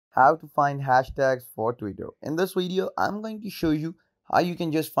How to find hashtags for Twitter. In this video, I'm going to show you how you can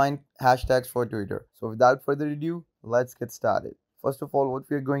just find hashtags for Twitter. So without further ado, let's get started. First of all, what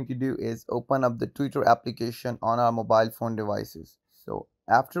we're going to do is open up the Twitter application on our mobile phone devices. So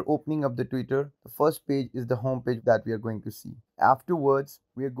after opening up the Twitter, the first page is the home page that we are going to see. Afterwards,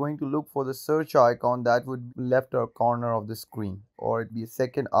 we are going to look for the search icon that would be left or corner of the screen, or it be a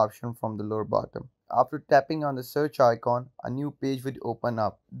second option from the lower bottom. After tapping on the search icon, a new page would open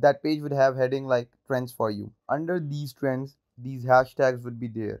up. That page would have heading like trends for you. Under these trends, these hashtags would be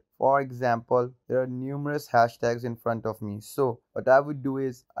there. For example, there are numerous hashtags in front of me. So what I would do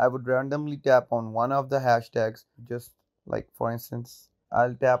is I would randomly tap on one of the hashtags, just like for instance,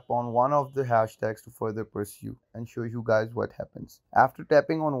 I'll tap on one of the hashtags to further pursue and show you guys what happens. After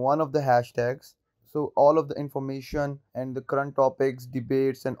tapping on one of the hashtags, so all of the information and the current topics,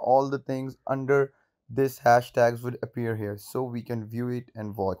 debates, and all the things under this hashtags would appear here, so we can view it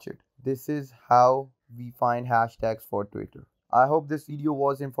and watch it. This is how we find hashtags for Twitter. I hope this video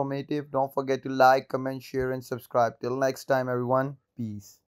was informative. Don't forget to like, comment, share, and subscribe. Till next time, everyone. Peace.